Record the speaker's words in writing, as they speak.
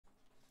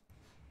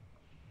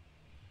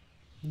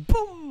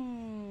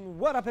Boom!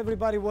 What up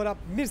everybody, what up?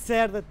 Mirë se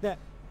erdhët në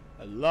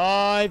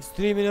live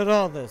streamin e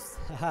radhës.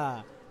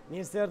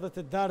 Mirë se erdhët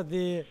të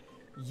DardI.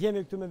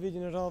 Jemi këtu me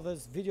video në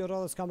radhës. Video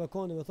radhës ka me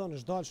kondi me thonë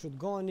është dalë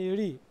shotgun i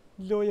ri.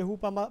 Loje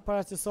hupa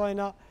para që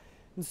sajna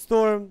në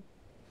Storm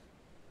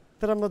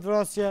 13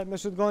 vrasje me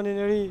shotgunin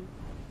e ri.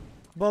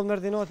 Ball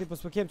merdinati, po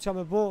s'po kem qa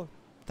me bo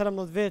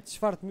 13 vetë,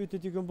 qëfar të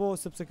mytit i këm bo,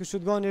 sepse kë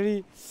shotgun i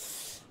ri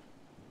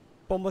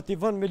po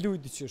motivon me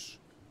lujt diqysh.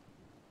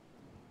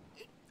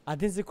 A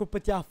din se kur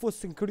për t'ja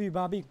fusë në kry,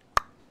 babi.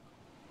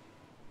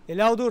 E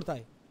lau dur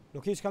taj.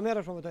 Nuk ish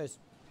kamera shumë të esë.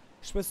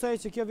 Shpesoj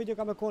që kjo video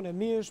ka me kone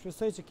mirë,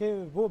 shpesoj që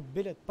kemi bo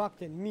bilet pak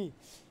të mi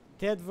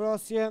 8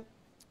 vrasje,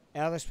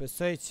 edhe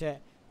shpesoj që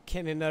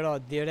kemi me ra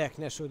direkt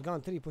në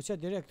shotgun 3, po që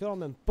direkt ra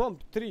me në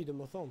pump 3, dhe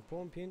më thonë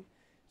pumpin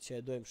që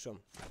e dojmë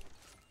shumë.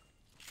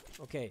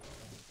 Okej,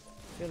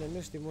 fele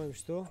më shtimojmë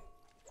shtu.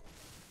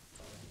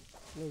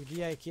 Nuk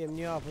dhja i kem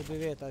një apo 2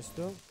 veta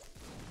shtu.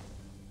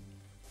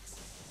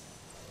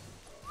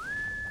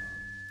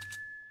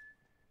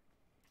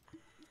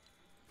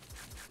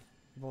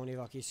 Boni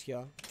vakish kjo.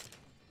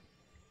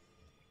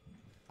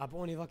 A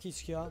boni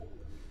vakish kjo.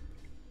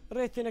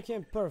 Rretin e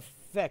kem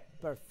perfect.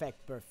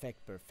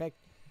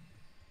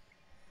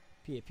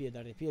 Pije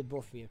DardI, pije të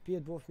bof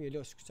mirë,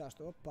 losh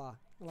këqashtu, opa,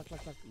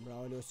 klak,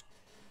 bravo losh.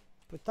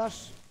 Për tash,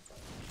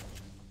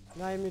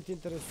 na jemi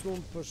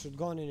t'interesum për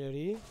shotgunin e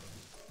ri.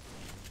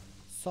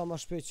 Sa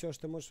ma shpejt që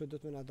është të më shpejt do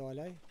të me na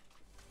dalaj.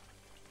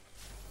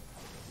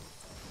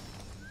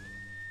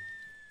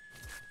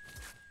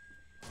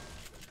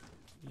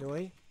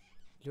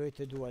 Loj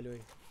të dua,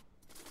 loj.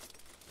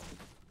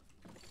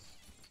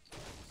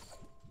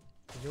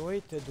 Loj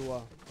të dua.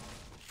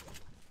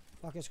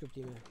 Pak e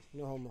shkëptime,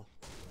 në homo.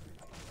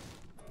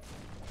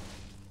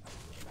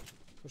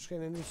 Po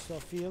shkej me myqë sa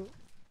fil.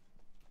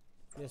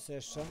 Nëse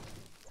e shë.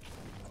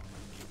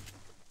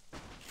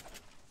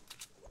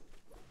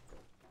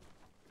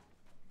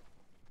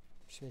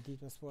 Shme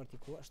ditë më sporti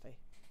ku është aj.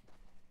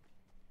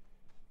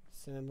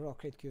 Se me mbro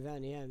kretë kjo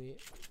veni jemi.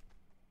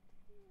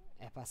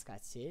 E pas ka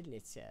qelë një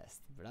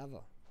qest, bravo.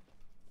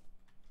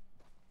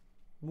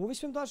 Mu vish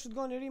me më dalë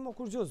shotgun i ri, mo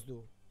kur gjës du.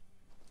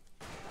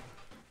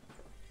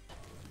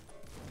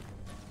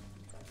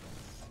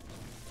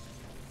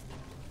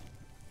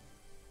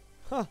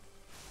 Ha!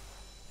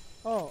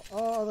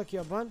 Dhe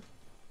kjo ban.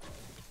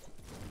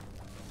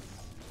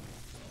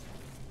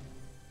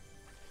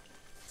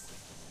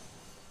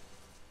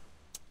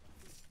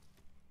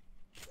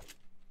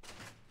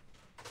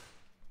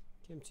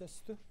 Kem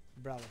qest të?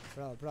 Bravo.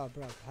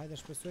 Hajde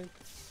shpesojmë.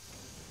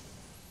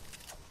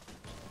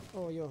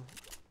 Jo.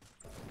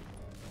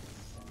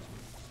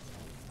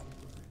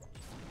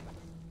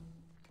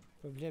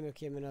 Probleme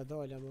kemi në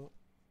dalja, mo.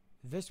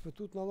 Veç për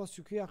tut në los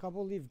që kja ka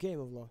bo live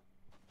game, vlo.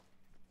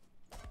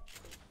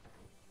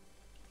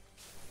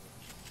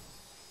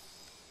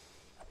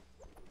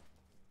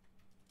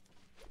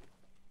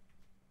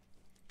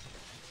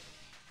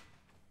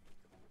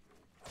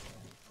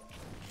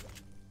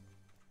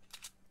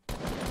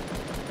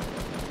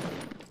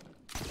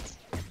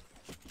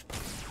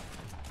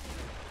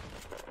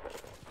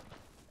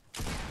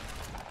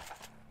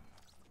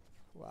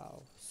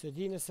 Se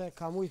di nëse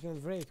ka mujt me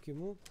vrejt kjo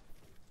mu.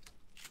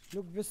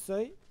 Nuk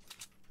besoj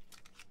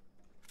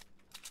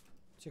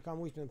që ka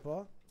mujt me po.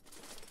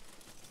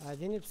 A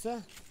dini pse?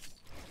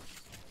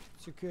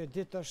 Që kjo e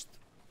dit është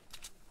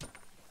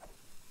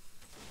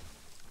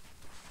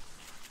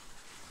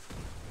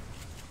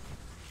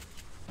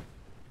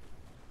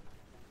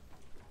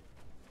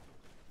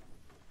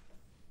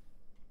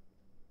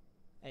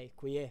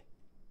ku je?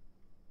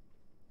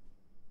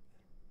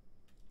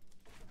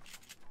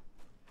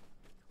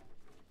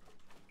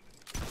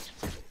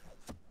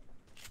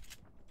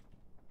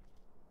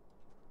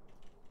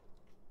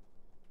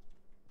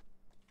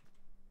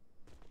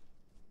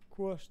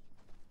 Ku është?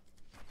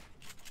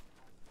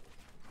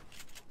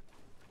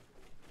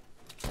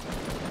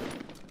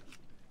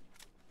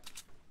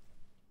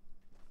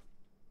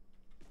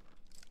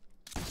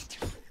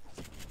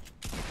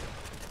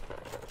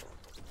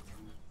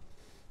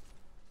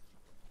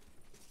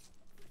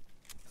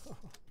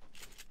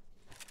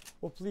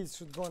 Oh please,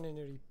 shotgunin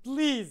e ri,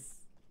 please!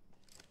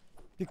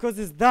 Because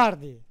it's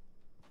DardI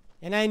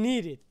and I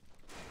need it.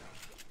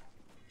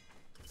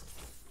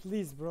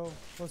 Please bro,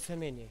 ose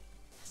meni.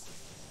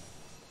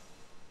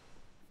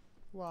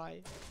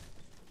 Why?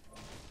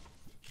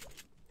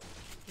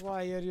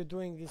 Why are you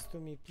doing this to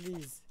me,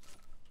 please?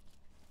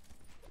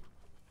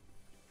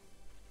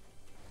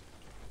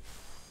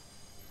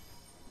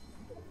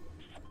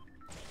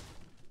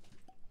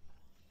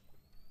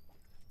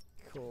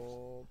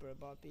 Cool, bre,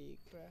 babik,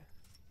 bre.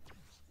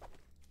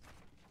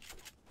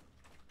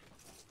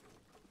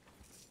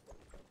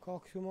 Ka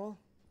këtu mo?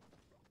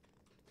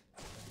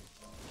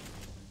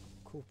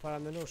 Ku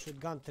parameno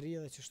shotgun 3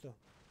 dhe qështu.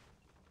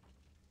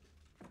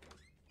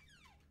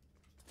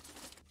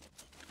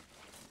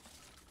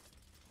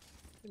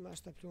 Ma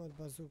është të plumat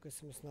bazuke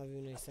se mësë na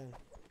vynë i sen.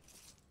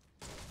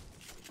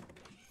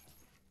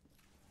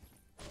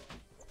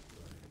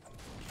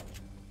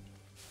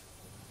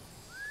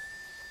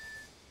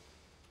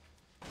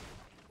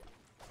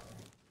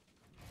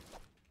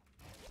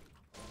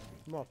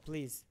 Mo,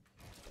 please.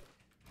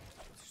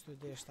 Shtu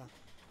deshta.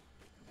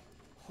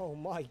 Oh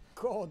my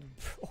god,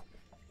 bro.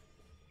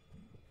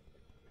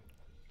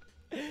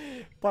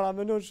 Para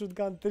menon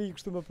shotgun 3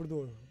 kështu me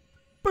përdor.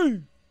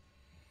 Py!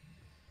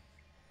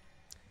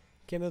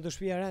 Keme do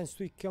shpia rënë,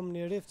 stu i këm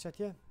një rift që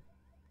atje.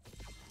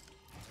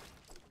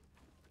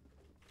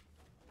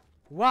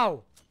 Wow!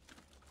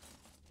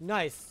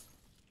 Nice!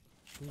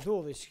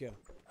 Ndodhi që kjo.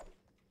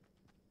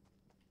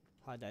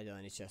 Hajde, hajde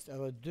dhe një qest.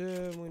 Edhe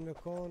 2 mujnë me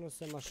konë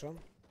ose ma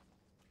shumë.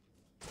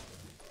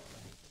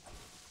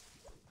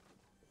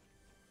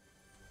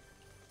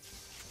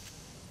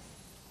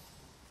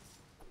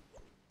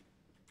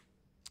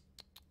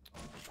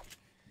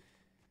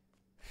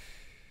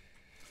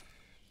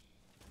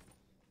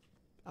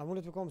 A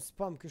mundet me kom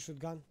spam kjo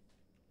shotgun?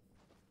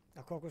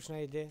 A ka kush në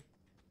ide?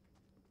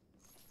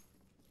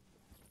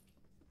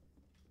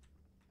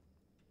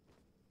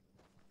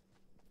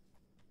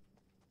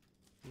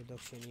 Më do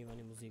kështë një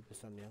një muzikë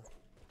pësëm ja.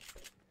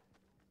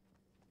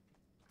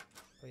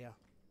 Po ja,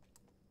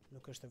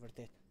 nuk është e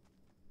vërtet.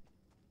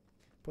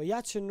 Po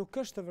ja që nuk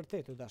është e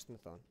vërtet, u dasht me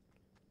thonë.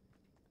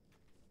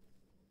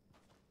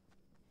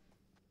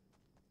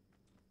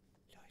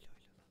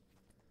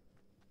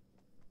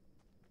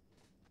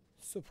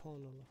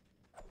 Subhanallah.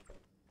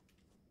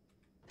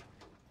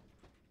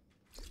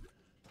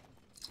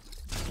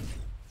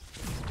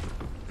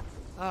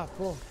 Ah,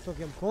 po, të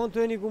kem konë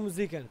të e një ku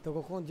muziken. Të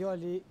ko konë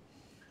djali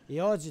i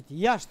agjit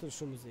jashtë të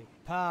shumë muzikë.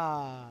 Pa!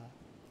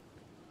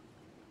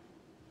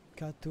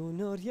 Ka tu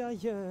nërja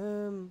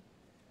jem.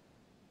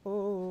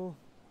 Oh.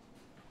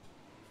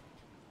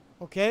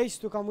 Okej,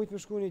 që tu ka mujtë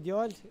me shku një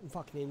djallë. Në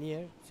fakt një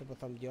njerë, se po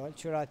thëmë djallë.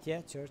 Qëra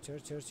atje,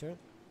 qërë.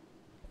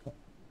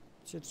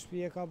 Qëtë shpi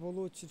e ka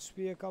bollut, qëtë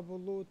shpi e ka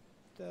bollut,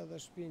 edhe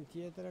shpin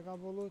tjetër e ka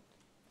bollut.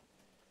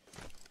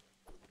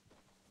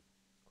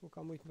 Ku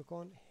ka mujtë me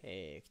konë? He,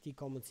 këti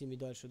ka mundësi mi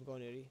dojnë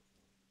shotgun i ri.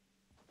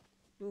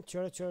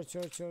 Qërë,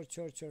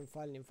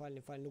 falni,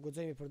 nuk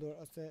guxojmë i përdor,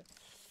 ose...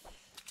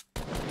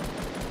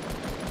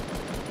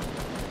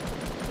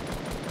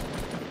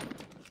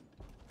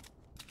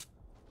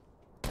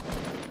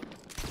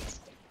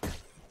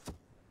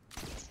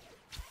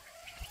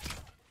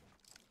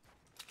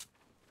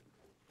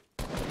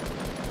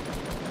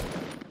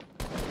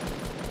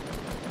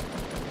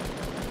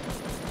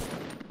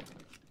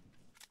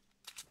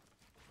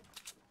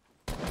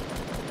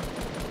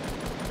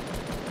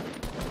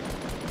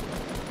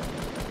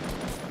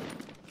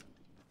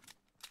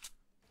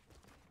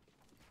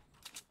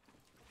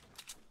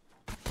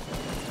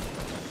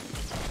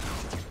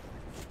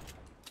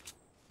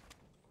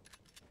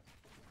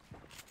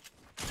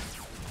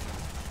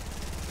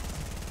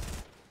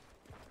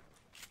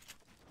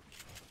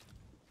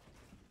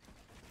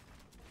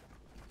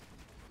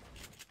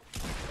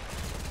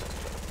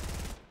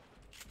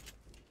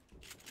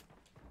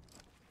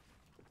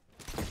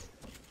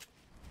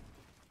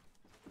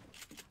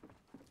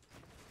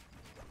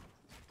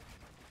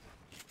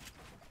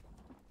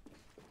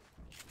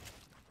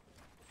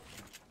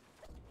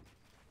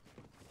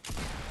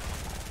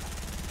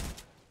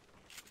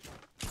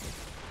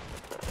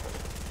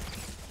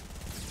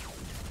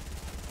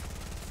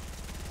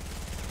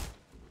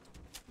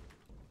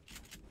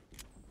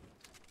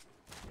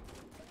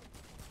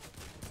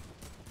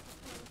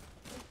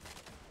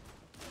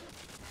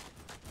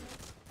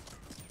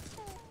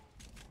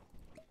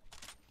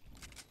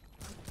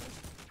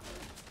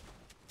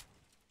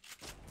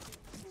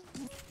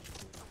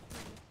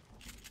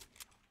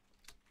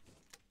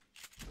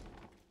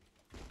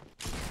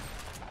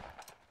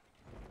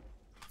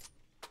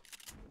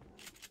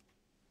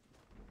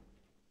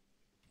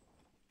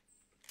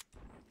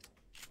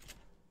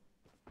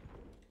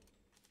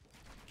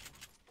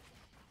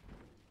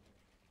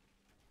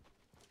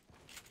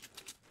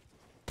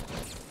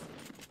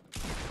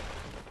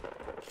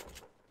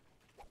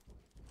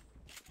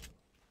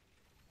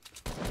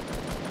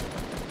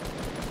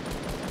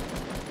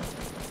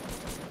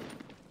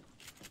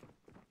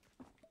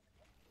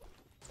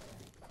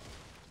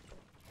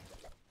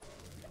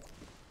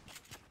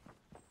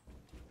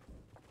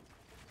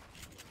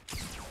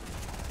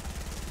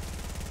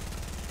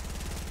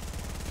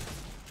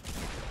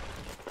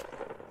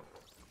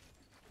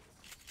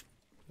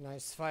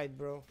 Nice fight,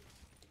 bro.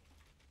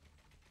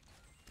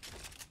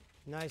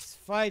 Nice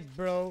fight,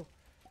 bro.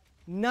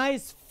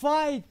 Nice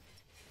fight.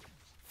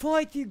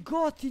 Fight I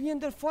goti, një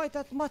ndër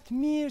fightat më të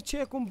mirë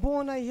që e kum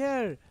bona i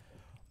herë.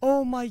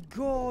 Oh my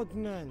god,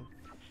 man.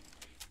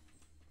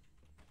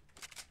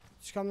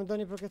 Çka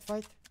mendoni për këtë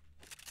fight?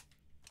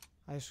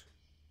 Aish.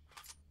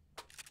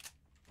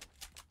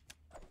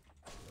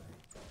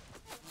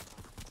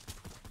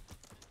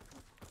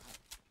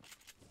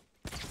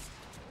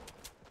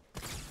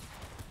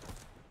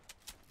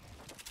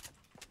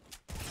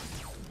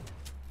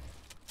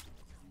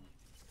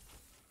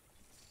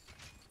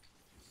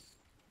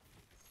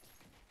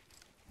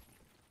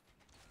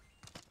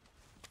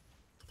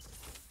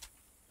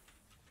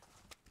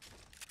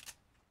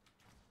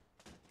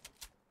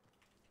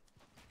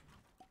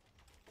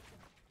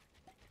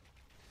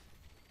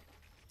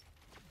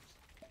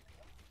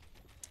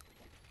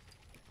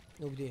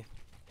 Nuk di.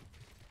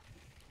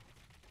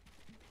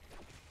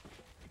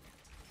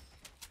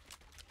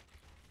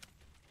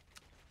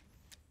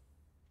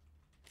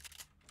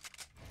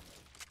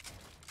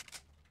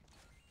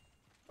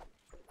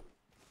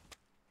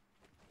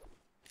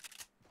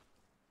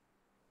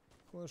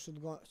 Ko është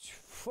të gënë?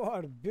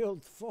 Qëfar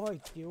build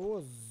fight-i, o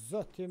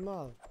zëti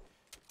madh.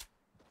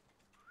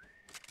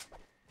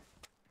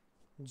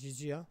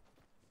 GG, ha?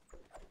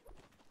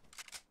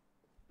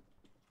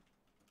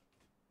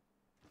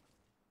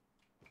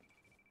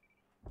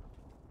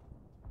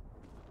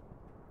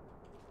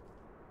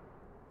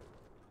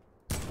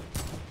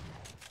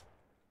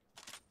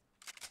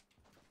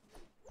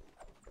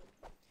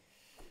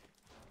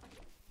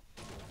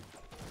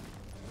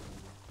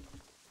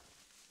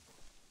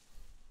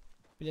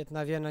 Bilet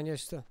na vjen në një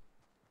shtë.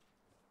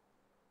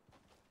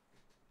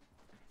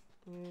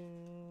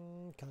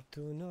 Ka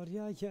të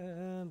nërja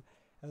jem.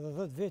 Edhe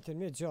 10 vetën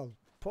me gjallë.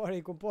 Pare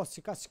i kom pas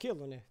që ka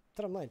shkillun e.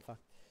 13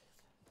 fakt.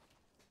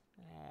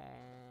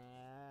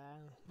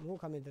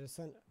 Mu kam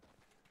interesën.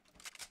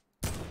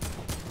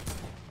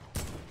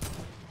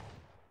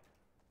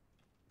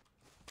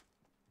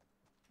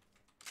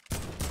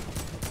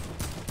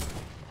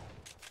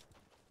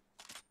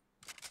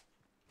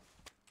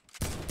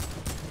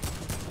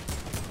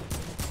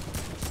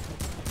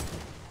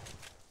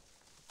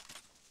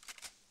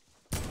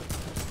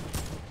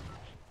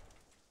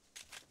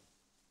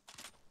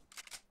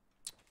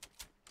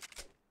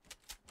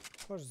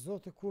 Pash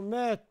zote ku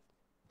met.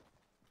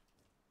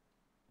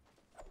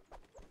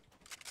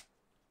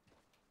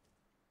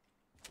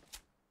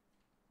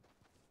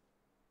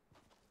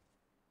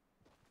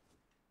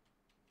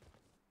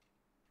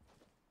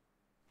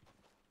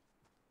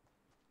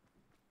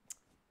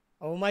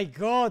 Oh my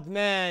god,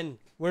 man!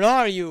 Where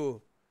are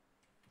you?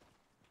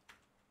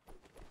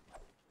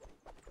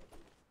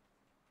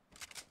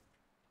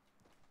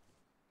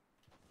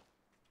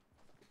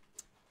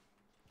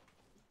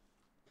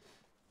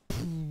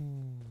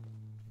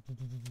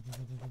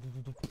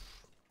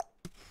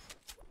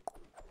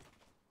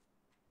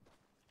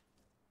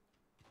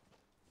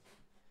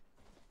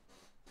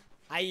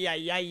 Ay,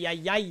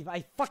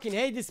 I fucking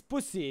hate this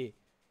pussy.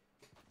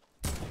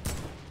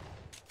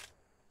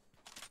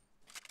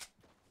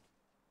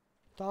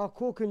 Ta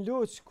kokën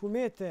loq, ku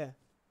mete?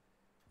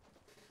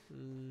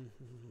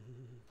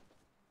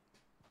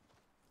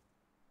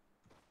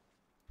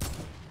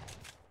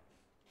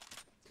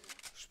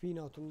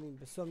 Shpina të mujnë,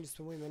 besom njës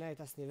për mujnë me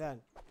najt as një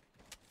ven.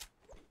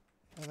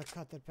 Edhe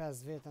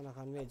 4-5 veta në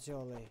kanë me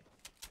gjallë.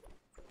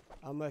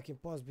 Ama e kim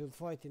pas build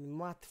fightin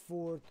mat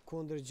fort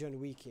kundër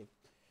John Wickin.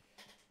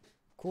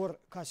 Kur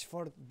ka që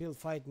fort build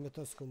fight me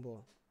të s'kum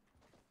bo.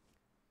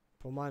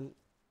 Po man,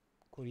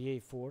 kur je i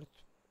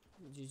fort,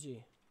 GG.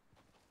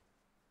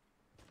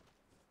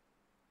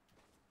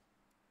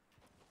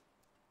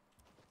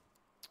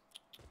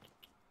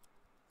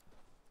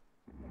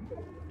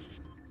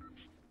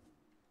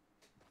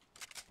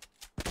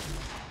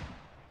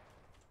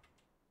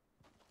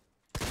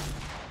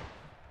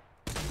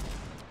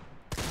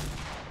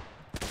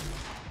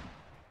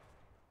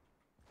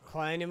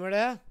 Ka e një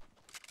mëre?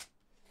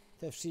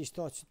 Të fshish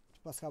ta që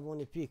pas ka bo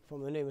një pik, po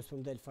më nejmë së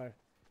më del farë.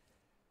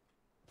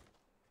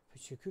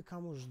 Po që këj ka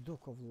mu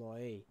zhduk o vla,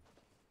 ej.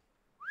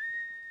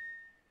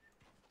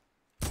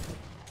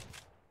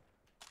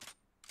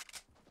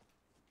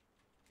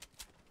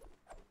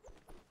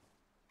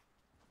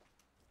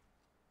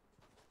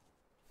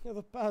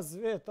 Edhe 5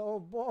 veta, o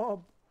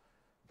bob.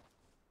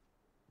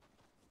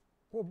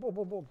 O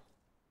bob.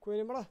 Ku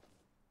e një mëra?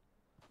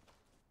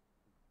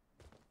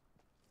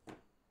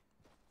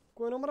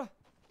 Ku e një mëra?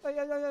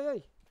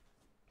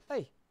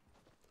 Ej.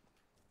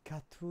 Ka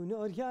të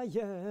nërja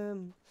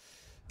jem.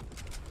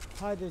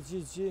 Hajde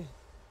GG.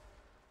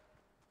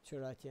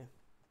 Qëra atje.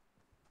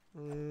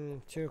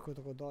 Qërë ku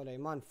të kodale, i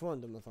manë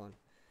fundë më thonë.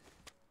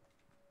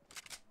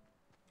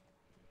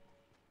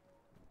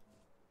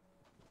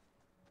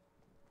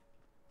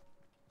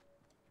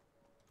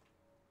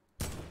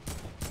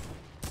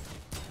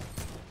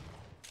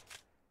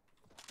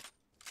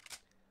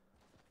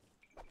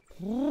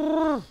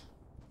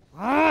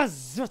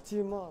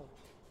 Zëti ma.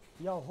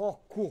 Ja ha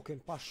kokën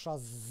pasha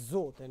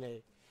zotën e.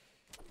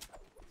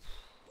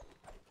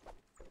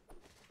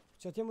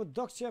 Që atje më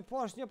dok që e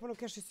pash një për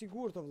nuk eshe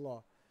sigur të vla.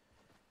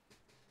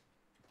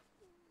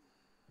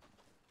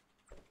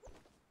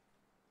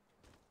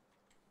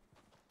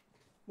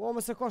 Mo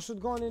me se ka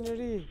shotgunin e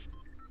ri.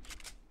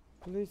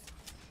 Please.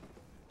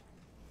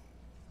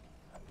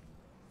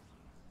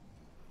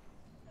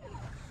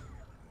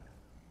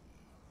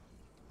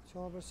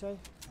 Qa për qaj?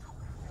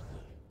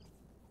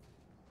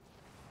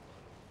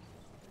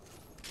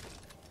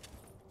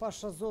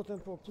 Pasha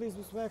zotën po, please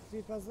më smek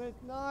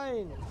 350,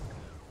 nein!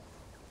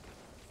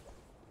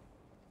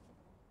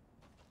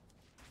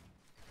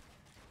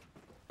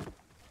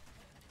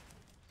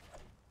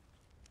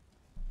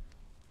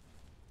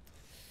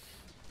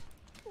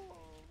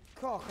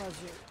 Ka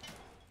gjë.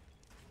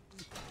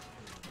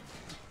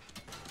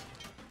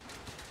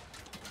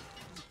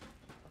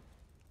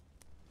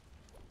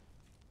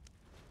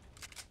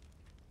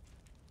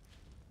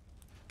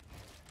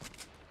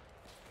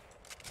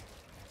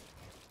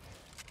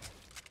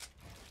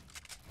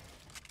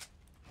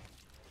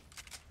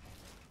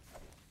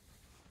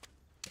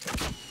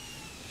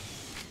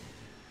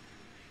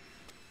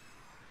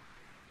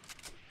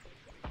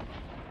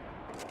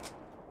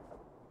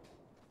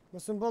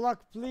 Mos më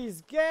bollak,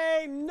 please,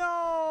 game,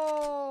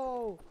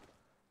 no!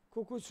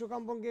 Ku që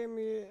kam bon game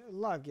i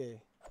lagi.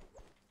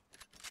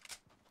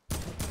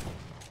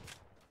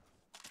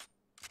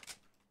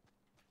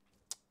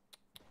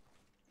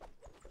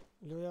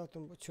 Loja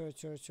të më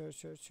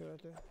qërë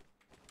aty.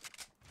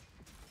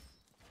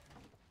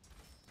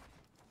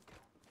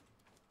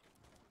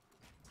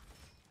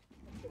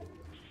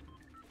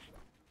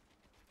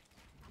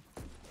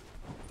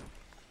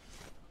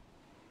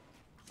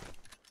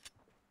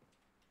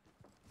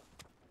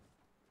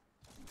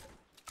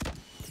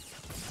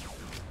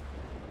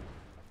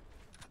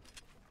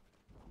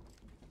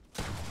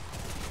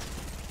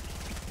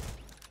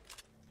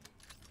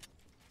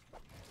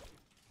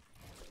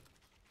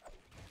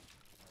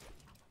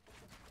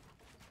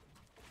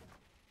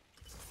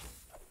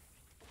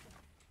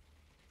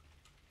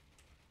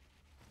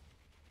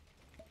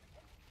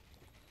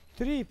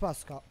 Tri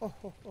paska,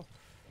 oh.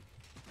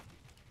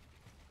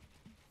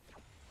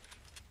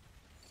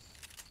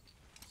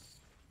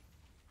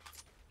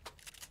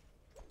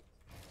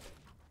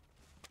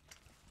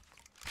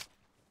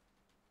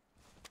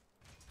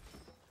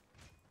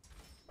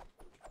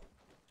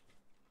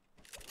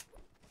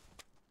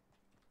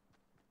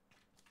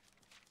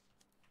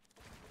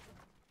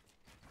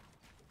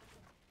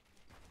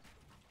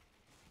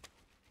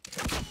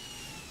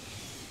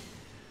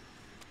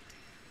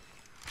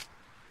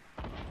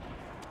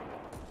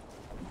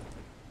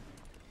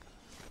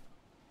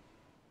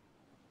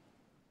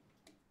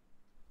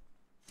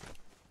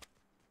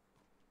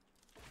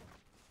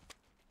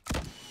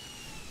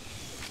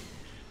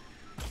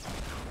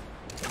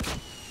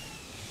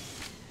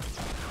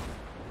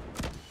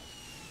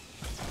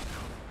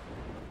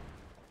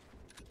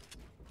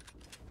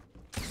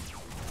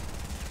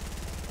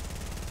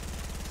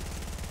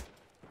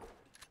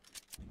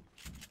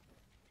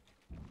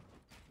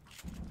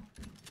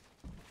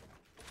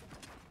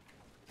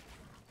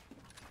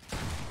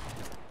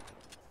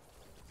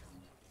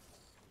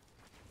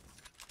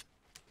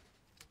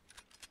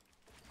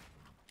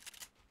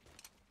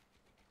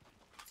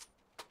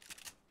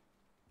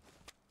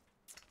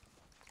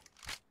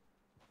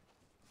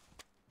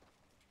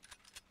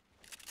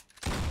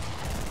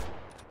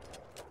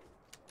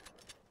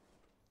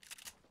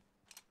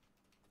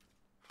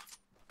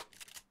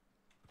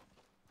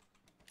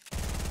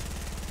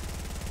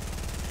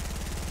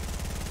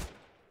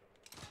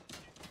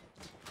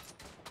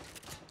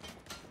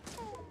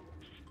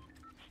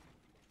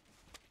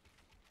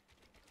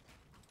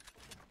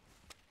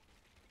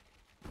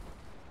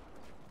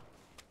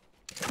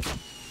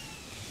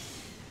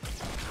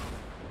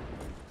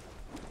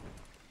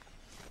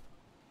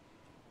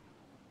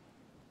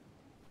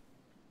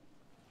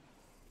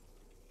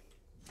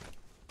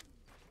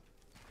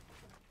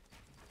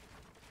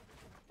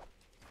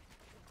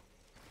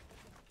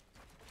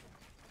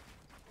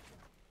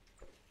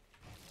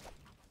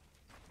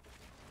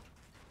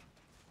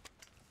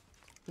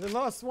 The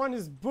last one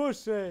is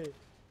bush, hey.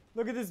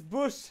 Look at this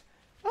bush.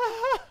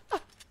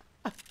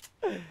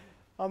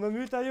 A më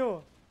myt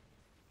ajo.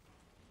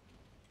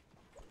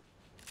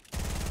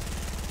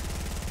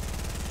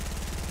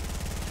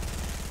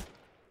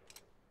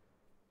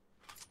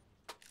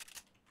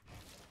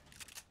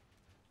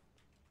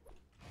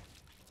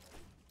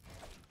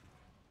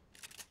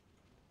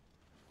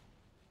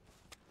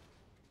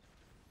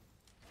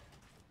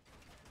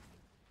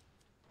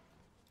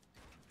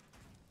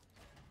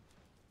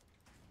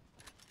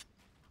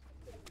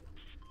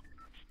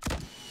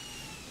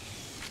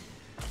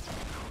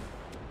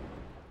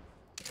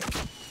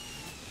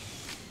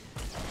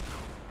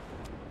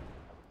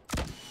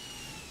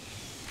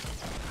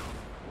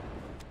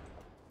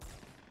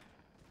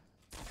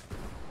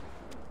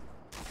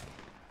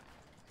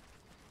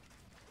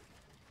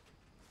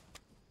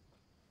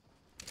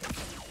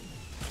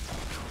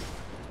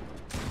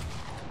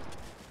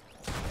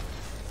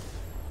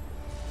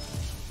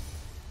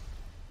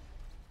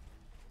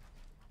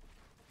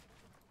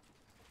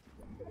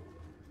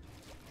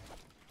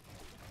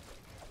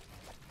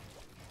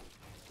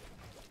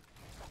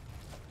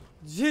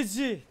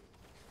 GG.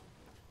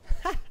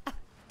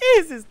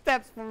 Easy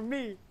steps for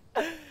me.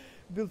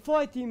 Build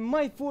fighti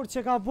më i fort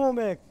që ka bo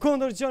me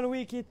Kunder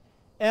Wickit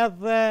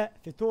edhe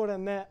fitore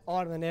me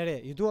armën e re.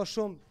 Ju dua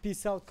shumë,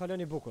 peace out,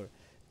 kaloni bukur.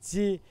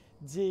 G,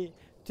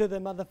 të dhe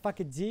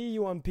motherfucker G,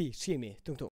 UMP, shimi, tung tung.